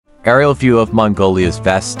Aerial view of Mongolia's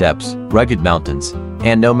vast steppes, rugged mountains,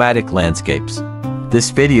 and nomadic landscapes.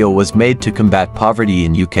 This video was made to combat poverty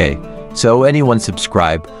in UK, so anyone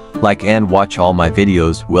subscribe, like and watch all my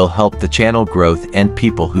videos will help the channel growth and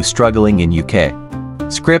people who struggling in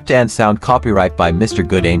UK. Script and sound copyright by Mr.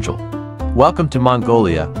 Good Angel. Welcome to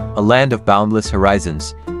Mongolia, a land of boundless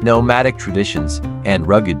horizons, nomadic traditions, and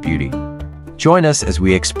rugged beauty. Join us as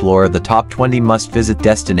we explore the top 20 must-visit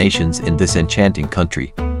destinations in this enchanting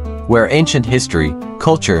country, where ancient history,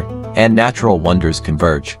 culture, and natural wonders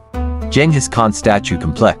converge. Genghis Khan Statue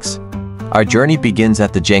Complex. Our journey begins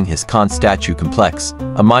at the Genghis Khan Statue Complex,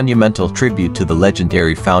 a monumental tribute to the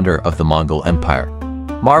legendary founder of the Mongol Empire.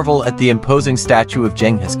 Marvel at the imposing statue of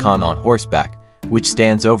Genghis Khan on horseback, which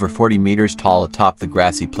stands over 40 meters tall atop the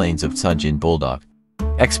grassy plains of Sunjin Bulldog.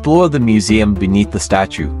 Explore the museum beneath the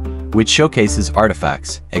statue, which showcases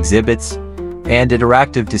artifacts, exhibits, and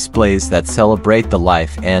interactive displays that celebrate the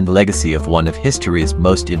life and legacy of one of history's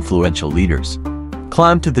most influential leaders.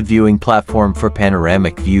 Climb to the viewing platform for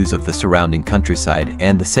panoramic views of the surrounding countryside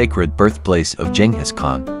and the sacred birthplace of Genghis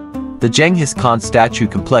Khan. The Genghis Khan Statue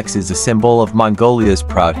Complex is a symbol of Mongolia's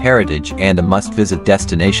proud heritage and a must-visit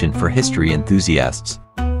destination for history enthusiasts.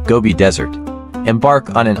 Gobi Desert.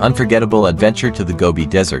 Embark on an unforgettable adventure to the Gobi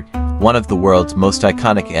Desert, one of the world's most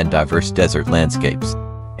iconic and diverse desert landscapes.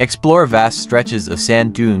 Explore vast stretches of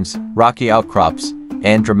sand dunes, rocky outcrops,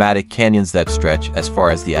 and dramatic canyons that stretch as far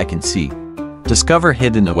as the eye can see. Discover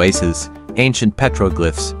hidden oases, ancient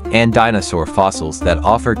petroglyphs, and dinosaur fossils that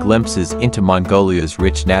offer glimpses into Mongolia's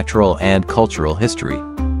rich natural and cultural history.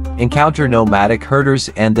 Encounter nomadic herders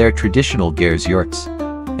and their traditional gears yurts,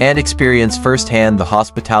 and experience firsthand the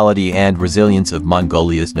hospitality and resilience of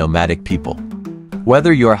Mongolia's nomadic people.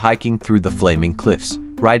 Whether you're hiking through the flaming cliffs,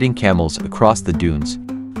 riding camels across the dunes,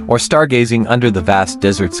 or stargazing under the vast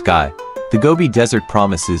desert sky, the Gobi Desert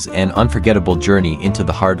promises an unforgettable journey into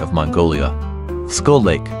the heart of Mongolia. Khövsgöl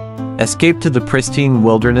Lake. Escape to the pristine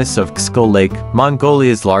wilderness of Khövsgöl Lake,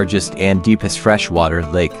 Mongolia's largest and deepest freshwater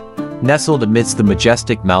lake, nestled amidst the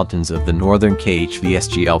majestic mountains of the northern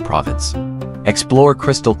Khövsgöl province. Explore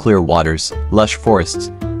crystal-clear waters, lush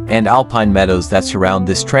forests, and alpine meadows that surround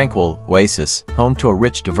this tranquil oasis, home to a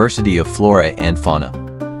rich diversity of flora and fauna.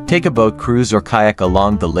 Take a boat cruise or kayak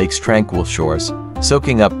along the lake's tranquil shores,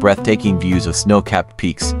 soaking up breathtaking views of snow-capped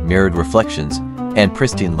peaks, mirrored reflections, and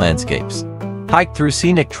pristine landscapes. Hike through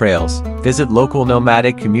scenic trails, visit local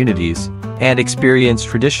nomadic communities, and experience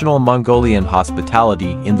traditional Mongolian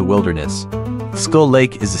hospitality in the wilderness. Khövsgöl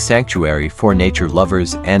Lake is a sanctuary for nature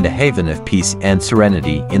lovers and a haven of peace and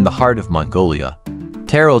serenity in the heart of Mongolia.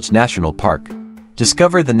 Terelj National Park.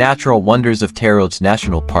 Discover the natural wonders of Terelj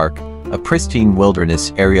National Park, a pristine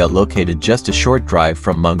wilderness area located just a short drive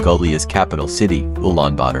from Mongolia's capital city,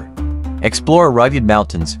 Ulaanbaatar. Explore rugged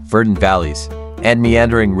mountains, verdant valleys, and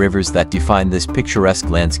meandering rivers that define this picturesque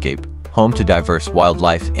landscape, home to diverse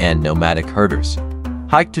wildlife and nomadic herders.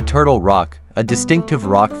 Hike to Turtle Rock, a distinctive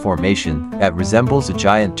rock formation that resembles a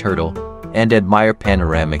giant turtle, and admire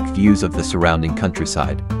panoramic views of the surrounding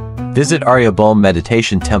countryside. Visit Aryabul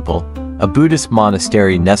Meditation Temple, a Buddhist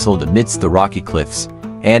monastery nestled amidst the rocky cliffs,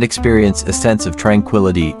 and experience a sense of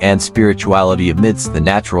tranquility and spirituality amidst the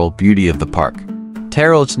natural beauty of the park.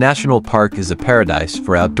 Terelj National Park is a paradise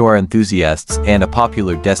for outdoor enthusiasts and a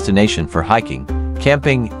popular destination for hiking,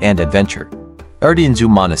 camping, and adventure. Erdinzu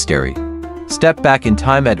Monastery. Step back in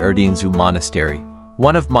time at Erdinzu Monastery,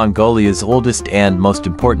 one of Mongolia's oldest and most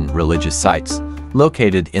important religious sites,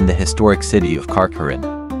 located in the historic city of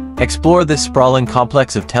Karakorum. Explore this sprawling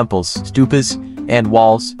complex of temples, stupas, and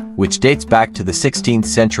walls, which dates back to the 16th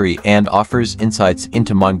century and offers insights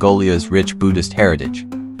into Mongolia's rich Buddhist heritage.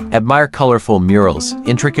 Admire colorful murals,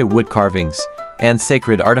 intricate wood carvings, and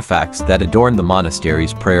sacred artifacts that adorn the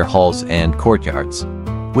monastery's prayer halls and courtyards.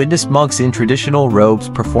 Witness monks in traditional robes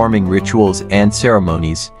performing rituals and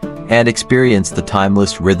ceremonies, and experience the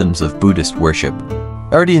timeless rhythms of Buddhist worship.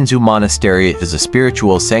 Erdinzu Monastery is a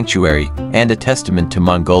spiritual sanctuary and a testament to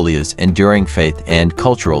Mongolia's enduring faith and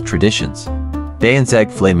cultural traditions.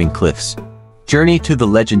 Bayanzag Flaming Cliffs. Journey to the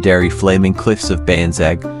legendary Flaming Cliffs of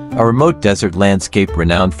Bayanzag, a remote desert landscape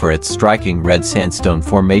renowned for its striking red sandstone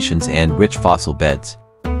formations and rich fossil beds.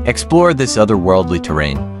 Explore this otherworldly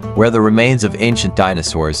terrain, where the remains of ancient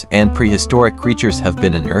dinosaurs and prehistoric creatures have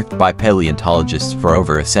been unearthed by paleontologists for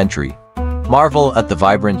over a century. Marvel at the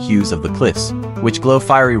vibrant hues of the cliffs, which glow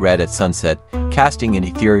fiery red at sunset, casting an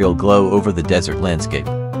ethereal glow over the desert landscape.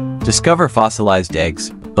 Discover fossilized eggs,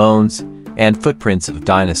 bones, and footprints of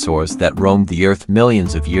dinosaurs that roamed the earth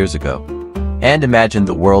millions of years ago. And imagine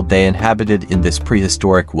the world they inhabited in this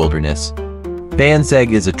prehistoric wilderness.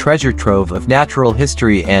 Bayanzeg is a treasure trove of natural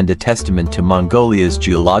history and a testament to Mongolia's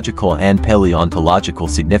geological and paleontological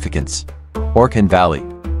significance. Orkhon Valley.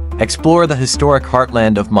 Explore the historic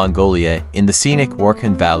heartland of Mongolia in the scenic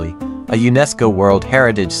Orkhon Valley, a UNESCO World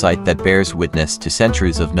Heritage Site that bears witness to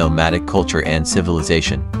centuries of nomadic culture and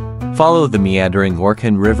civilization. Follow the meandering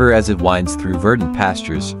Orkhon River as it winds through verdant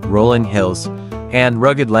pastures, rolling hills, and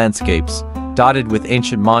rugged landscapes, dotted with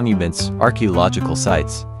ancient monuments, archaeological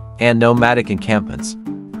sites, and nomadic encampments.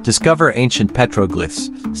 Discover ancient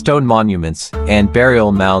petroglyphs, stone monuments, and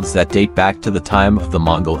burial mounds that date back to the time of the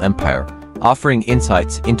Mongol Empire, offering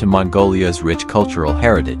insights into Mongolia's rich cultural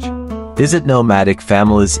heritage. Visit nomadic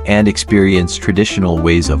families and experience traditional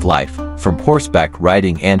ways of life, from horseback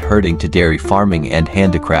riding and herding to dairy farming and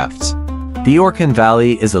handicrafts. The Orkhon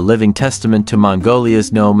Valley is a living testament to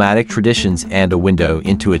Mongolia's nomadic traditions and a window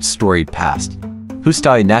into its storied past.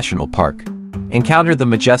 Khövsgöl National Park. Encounter the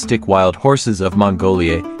majestic wild horses of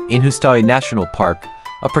Mongolia in Khövsgöl National Park,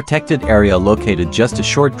 a protected area located just a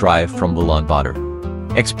short drive from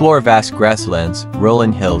Ulaanbaatar. Explore vast grasslands,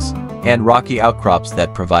 rolling hills, and rocky outcrops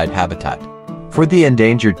that provide habitat for the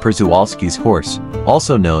endangered Przewalski's horse,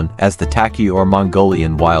 also known as the Taki or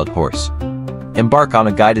Mongolian wild horse. Embark on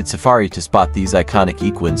a guided safari to spot these iconic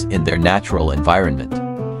equines in their natural environment,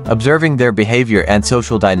 observing their behavior and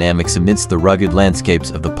social dynamics amidst the rugged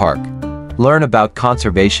landscapes of the park. Learn about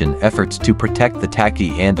conservation efforts to protect the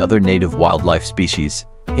taki and other native wildlife species,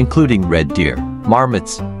 including red deer,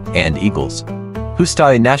 marmots, and eagles.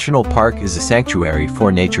 Khövsgöl National Park is a sanctuary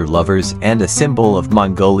for nature lovers and a symbol of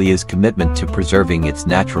Mongolia's commitment to preserving its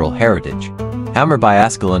natural heritage.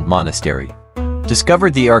 Amirbayaskelant Monastery.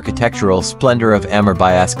 Discover the architectural splendor of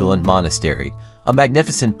Amirbayaskelant Monastery, a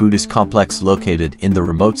magnificent Buddhist complex located in the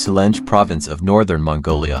remote Silenge province of northern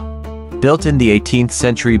Mongolia. Built in the 18th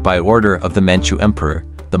century by order of the Manchu Emperor,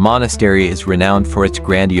 the monastery is renowned for its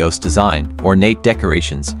grandiose design, ornate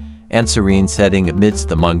decorations, and serene setting amidst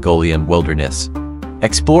the Mongolian wilderness.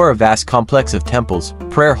 Explore a vast complex of temples,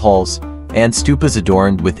 prayer halls, and stupas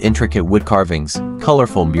adorned with intricate wood carvings,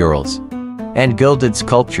 colorful murals, and gilded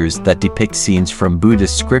sculptures that depict scenes from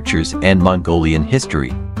Buddhist scriptures and Mongolian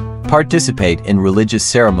history. Participate in religious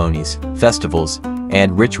ceremonies, festivals,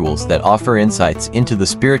 and rituals that offer insights into the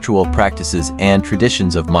spiritual practices and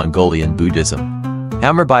traditions of Mongolian Buddhism.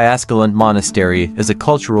 Amirbayaskelant Monastery is a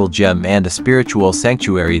cultural gem and a spiritual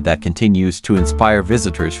sanctuary that continues to inspire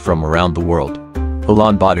visitors from around the world.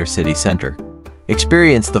 Ulaanbaatar City Center.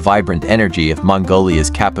 Experience the vibrant energy of Mongolia's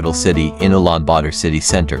capital city in Ulaanbaatar City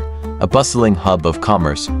Center, a bustling hub of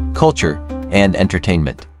commerce, culture, and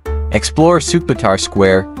entertainment. Explore Sukbatar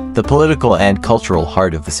Square, the political and cultural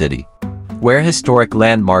heart of the city, where historic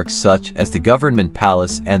landmarks such as the Government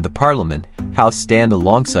Palace and the Parliament House stand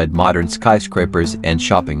alongside modern skyscrapers and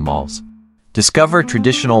shopping malls. Discover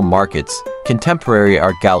traditional markets, contemporary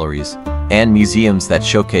art galleries, and museums that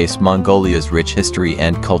showcase Mongolia's rich history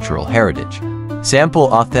and cultural heritage.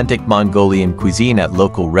 Sample authentic Mongolian cuisine at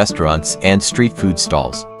local restaurants and street food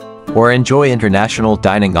stalls, or enjoy international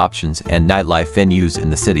dining options and nightlife venues in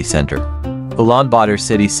the city center. Ulaanbaatar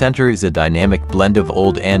City Center is a dynamic blend of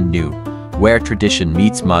old and new, where tradition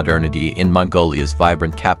meets modernity in Mongolia's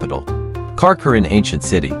vibrant capital. Karakorum Ancient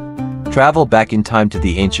City. Travel back in time to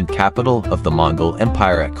the ancient capital of the Mongol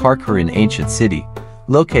Empire at Karakorum Ancient City,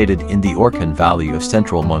 located in the Orkhon Valley of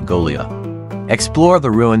central Mongolia. Explore the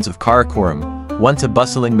ruins of Karakorum, once a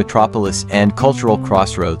bustling metropolis and cultural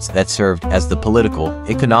crossroads that served as the political,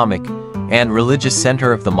 economic, and religious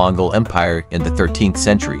center of the Mongol Empire in the 13th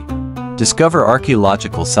century. Discover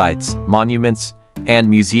archaeological sites, monuments, and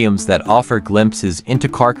museums that offer glimpses into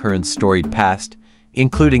Karakorum's storied past,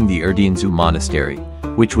 including the Erdinzu Monastery,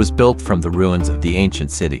 which was built from the ruins of the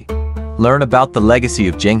ancient city. Learn about the legacy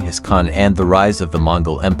of Genghis Khan and the rise of the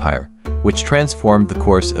Mongol Empire, which transformed the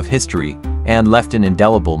course of history and left an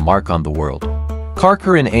indelible mark on the world.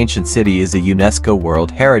 Karakorum Ancient City is a UNESCO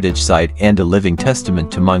World Heritage Site and a living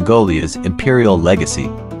testament to Mongolia's imperial legacy.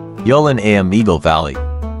 Ulaanbaatar Eagle Valley.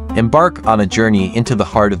 Embark on a journey into the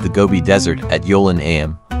heart of the Gobi Desert at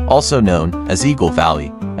Ulaanbaatar, also known as Eagle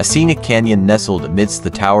Valley, a scenic canyon nestled amidst the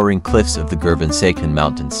towering cliffs of the Altai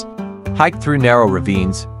Mountains. Hike through narrow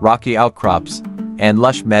ravines, rocky outcrops, and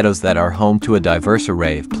lush meadows that are home to a diverse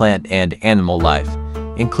array of plant and animal life,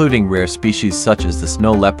 including rare species such as the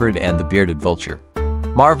snow leopard and the bearded vulture.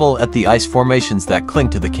 Marvel at the ice formations that cling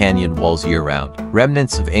to the canyon walls year-round,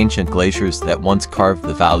 remnants of ancient glaciers that once carved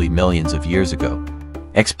the valley millions of years ago.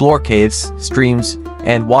 Explore caves, streams,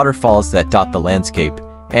 and waterfalls that dot the landscape,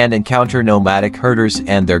 and encounter nomadic herders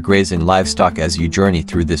and their grazing livestock as you journey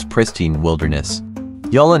through this pristine wilderness.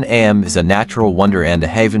 Ulaanbaatar is a natural wonder and a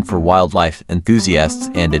haven for wildlife enthusiasts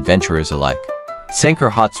and adventurers alike.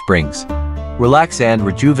 Tsenkar Hot Springs. Relax and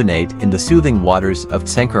rejuvenate in the soothing waters of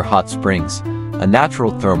Tsenkar Hot Springs, a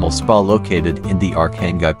natural thermal spa located in the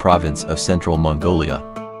Arkhangelsk province of central Mongolia.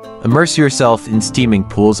 Immerse yourself in steaming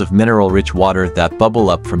pools of mineral-rich water that bubble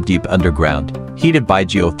up from deep underground, heated by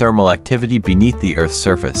geothermal activity beneath the Earth's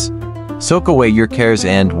surface. Soak away your cares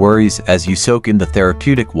and worries as you soak in the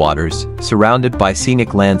therapeutic waters, surrounded by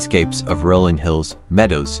scenic landscapes of rolling hills,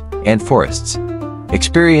 meadows, and forests.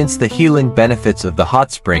 Experience the healing benefits of the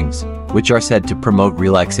hot springs, which are said to promote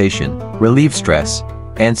relaxation, relieve stress,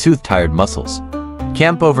 and soothe tired muscles.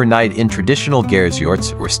 Camp overnight in traditional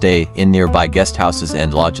resorts or stay in nearby guest houses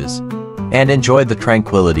and lodges. And enjoy the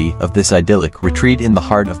tranquility of this idyllic retreat in the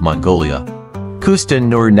heart of Mongolia.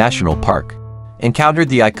 Kövsgöl National Park. Encounter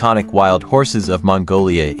the iconic wild horses of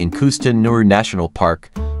Mongolia in Kövsgöl National Park,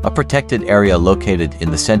 a protected area located in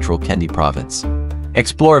the central Kendi province.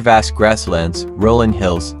 Explore vast grasslands, rolling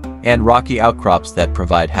hills, and rocky outcrops that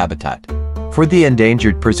provide habitat for the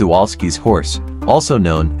endangered Przewalski's horse, also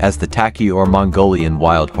known as the Taki or Mongolian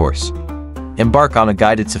wild horse. Embark on a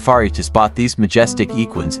guided safari to spot these majestic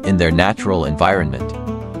equines in their natural environment,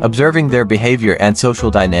 observing their behavior and social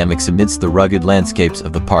dynamics amidst the rugged landscapes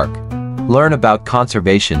of the park. Learn about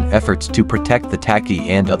conservation efforts to protect the taki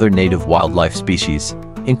and other native wildlife species,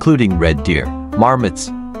 including red deer, marmots,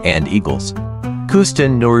 and eagles.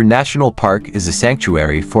 Kövsgöl National Park is a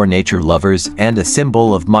sanctuary for nature lovers and a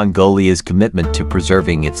symbol of Mongolia's commitment to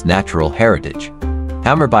preserving its natural heritage.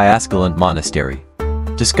 Amirbayaskelant Monastery.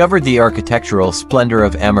 Discover the architectural splendor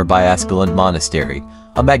of Amirbayaskelant Monastery,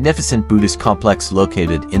 a magnificent Buddhist complex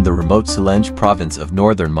located in the remote Silenge province of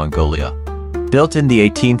northern Mongolia. Built in the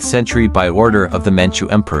 18th century by order of the Manchu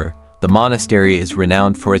Emperor, the monastery is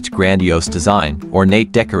renowned for its grandiose design,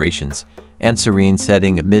 ornate decorations, and serene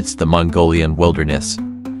setting amidst the Mongolian wilderness.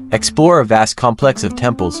 Explore a vast complex of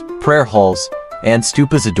temples, prayer halls, and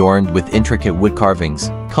stupas adorned with intricate wood carvings,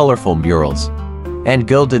 colorful murals, and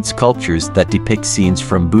gilded sculptures that depict scenes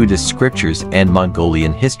from Buddhist scriptures and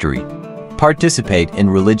Mongolian history. Participate in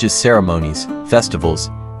religious ceremonies, festivals,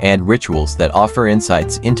 and rituals that offer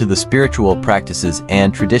insights into the spiritual practices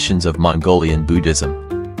and traditions of Mongolian Buddhism.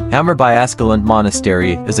 Amirbayaskelant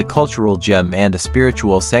Monastery is a cultural gem and a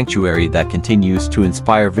spiritual sanctuary that continues to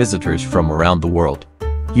inspire visitors from around the world.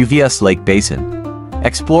 Uvs Lake Basin.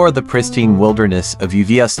 Explore the pristine wilderness of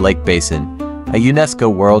Uvs Lake Basin, a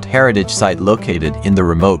UNESCO World Heritage Site located in the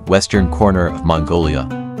remote western corner of Mongolia.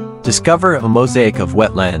 Discover a mosaic of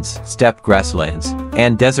wetlands, steppe grasslands,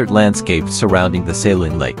 and desert landscapes surrounding the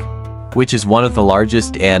saline lake, which is one of the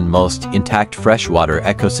largest and most intact freshwater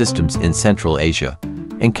ecosystems in Central Asia.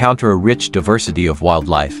 Encounter a rich diversity of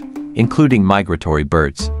wildlife, including migratory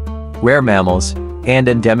birds, rare mammals, and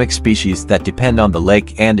endemic species that depend on the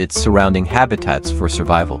lake and its surrounding habitats for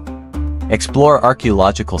survival. Explore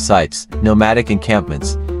archaeological sites, nomadic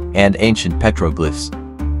encampments, and ancient petroglyphs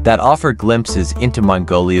that offer glimpses into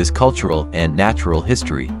Mongolia's cultural and natural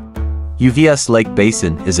history. Uvs Lake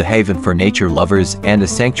Basin is a haven for nature lovers and a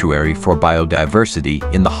sanctuary for biodiversity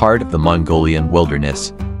in the heart of the Mongolian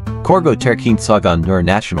wilderness. Khövsgöl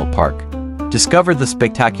National Park. Discover the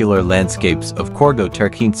spectacular landscapes of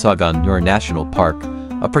Khövsgöl National Park,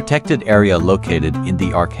 a protected area located in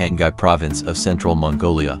the Arkhangelsk province of central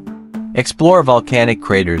Mongolia. Explore volcanic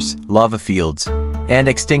craters, lava fields, and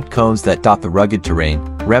extinct cones that dot the rugged terrain,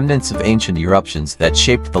 remnants of ancient eruptions that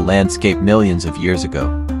shaped the landscape millions of years ago.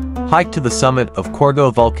 Hike to the summit of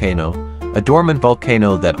Khövsgöl Volcano, a dormant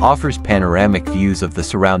volcano that offers panoramic views of the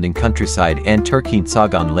surrounding countryside and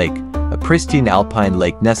Turkmensagan Lake, a pristine alpine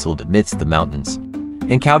lake nestled amidst the mountains.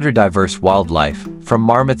 Encounter diverse wildlife, from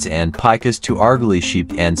marmots and pikas to Argali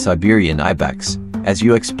sheep and Siberian ibex, as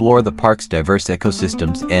you explore the park's diverse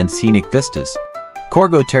ecosystems and scenic vistas.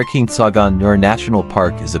 Khövsgöl National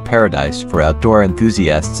Park is a paradise for outdoor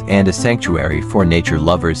enthusiasts and a sanctuary for nature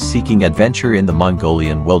lovers seeking adventure in the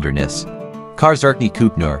Mongolian wilderness. Khövsgöl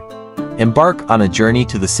Kutnur. Embark on a journey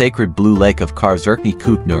to the sacred blue lake of Khövsgöl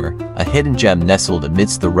Kutnur, a hidden gem nestled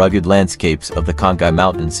amidst the rugged landscapes of the Altai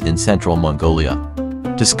Mountains in central Mongolia.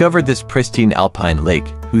 Discover this pristine alpine lake,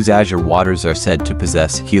 whose azure waters are said to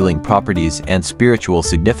possess healing properties and spiritual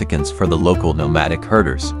significance for the local nomadic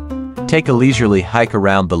herders. Take a leisurely hike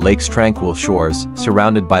around the lake's tranquil shores,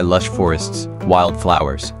 surrounded by lush forests,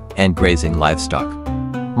 wildflowers, and grazing livestock.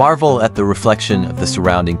 Marvel at the reflection of the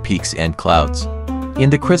surrounding peaks and clouds in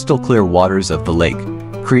the crystal-clear waters of the lake,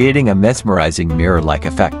 creating a mesmerizing mirror-like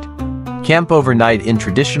effect. Camp overnight in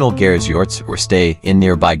traditional resorts or stay in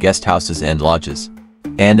nearby guest houses and lodges.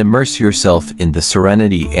 and immerse yourself in the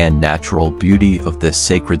serenity and natural beauty of this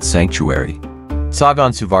sacred sanctuary.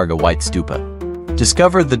 Tsagaan-Suvarga White Stupa.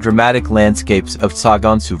 Discover the dramatic landscapes of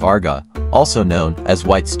Tsagaan-Suvarga, also known as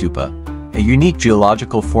White Stupa, a unique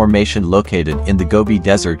geological formation located in the Gobi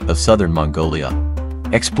Desert of southern Mongolia.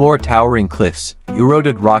 Explore towering cliffs,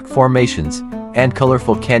 eroded rock formations, and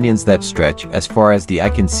colorful canyons that stretch as far as the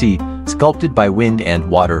eye can see, sculpted by wind and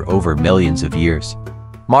water over millions of years.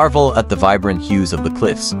 Marvel at the vibrant hues of the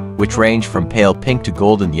cliffs, which range from pale pink to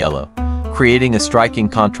golden yellow, creating a striking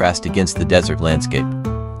contrast against the desert landscape.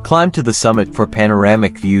 Climb to the summit for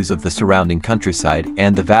panoramic views of the surrounding countryside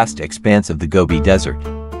and the vast expanse of the Gobi Desert.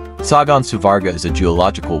 Tsagaan-Suvarga is a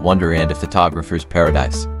geological wonder and a photographer's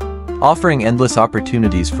paradise, offering endless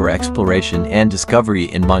opportunities for exploration and discovery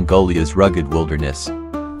in Mongolia's rugged wilderness.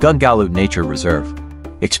 Gungalut Nature Reserve.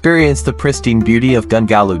 Experience the pristine beauty of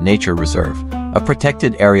Gungalut Nature Reserve, a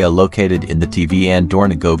protected area located in the Tv and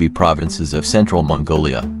Dornogovi provinces of central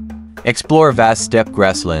Mongolia. Explore vast steppe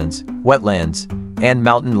grasslands, wetlands, and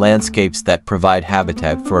mountain landscapes that provide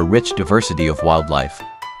habitat for a rich diversity of wildlife,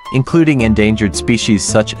 including endangered species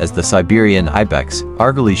such as the Siberian ibex,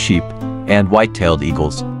 Argali sheep, and white-tailed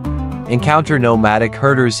eagles. Encounter nomadic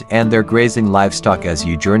herders and their grazing livestock as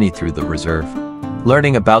you journey through the reserve,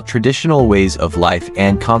 learning about traditional ways of life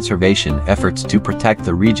and conservation efforts to protect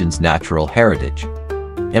the region's natural heritage.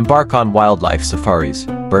 Embark on wildlife safaris,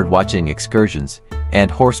 birdwatching excursions,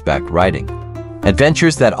 and horseback riding.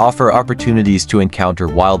 Adventures that offer opportunities to encounter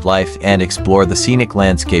wildlife and explore the scenic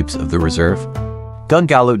landscapes of the reserve.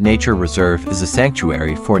 Gungalut Nature Reserve is a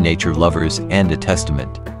sanctuary for nature lovers and a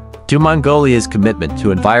testament to Mongolia's commitment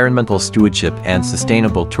to environmental stewardship and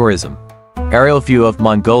sustainable tourism. Aerial view of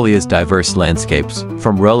Mongolia's diverse landscapes,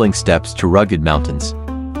 from rolling steppes to rugged mountains.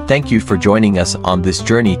 Thank you for joining us on this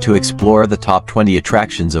journey to explore the top 20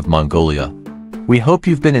 attractions of Mongolia. We hope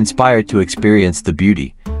you've been inspired to experience the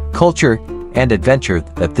beauty, culture, and adventure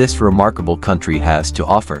that this remarkable country has to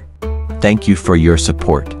offer. Thank you for your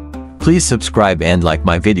support. Please subscribe and like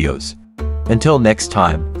my videos. Until next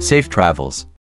time, safe travels.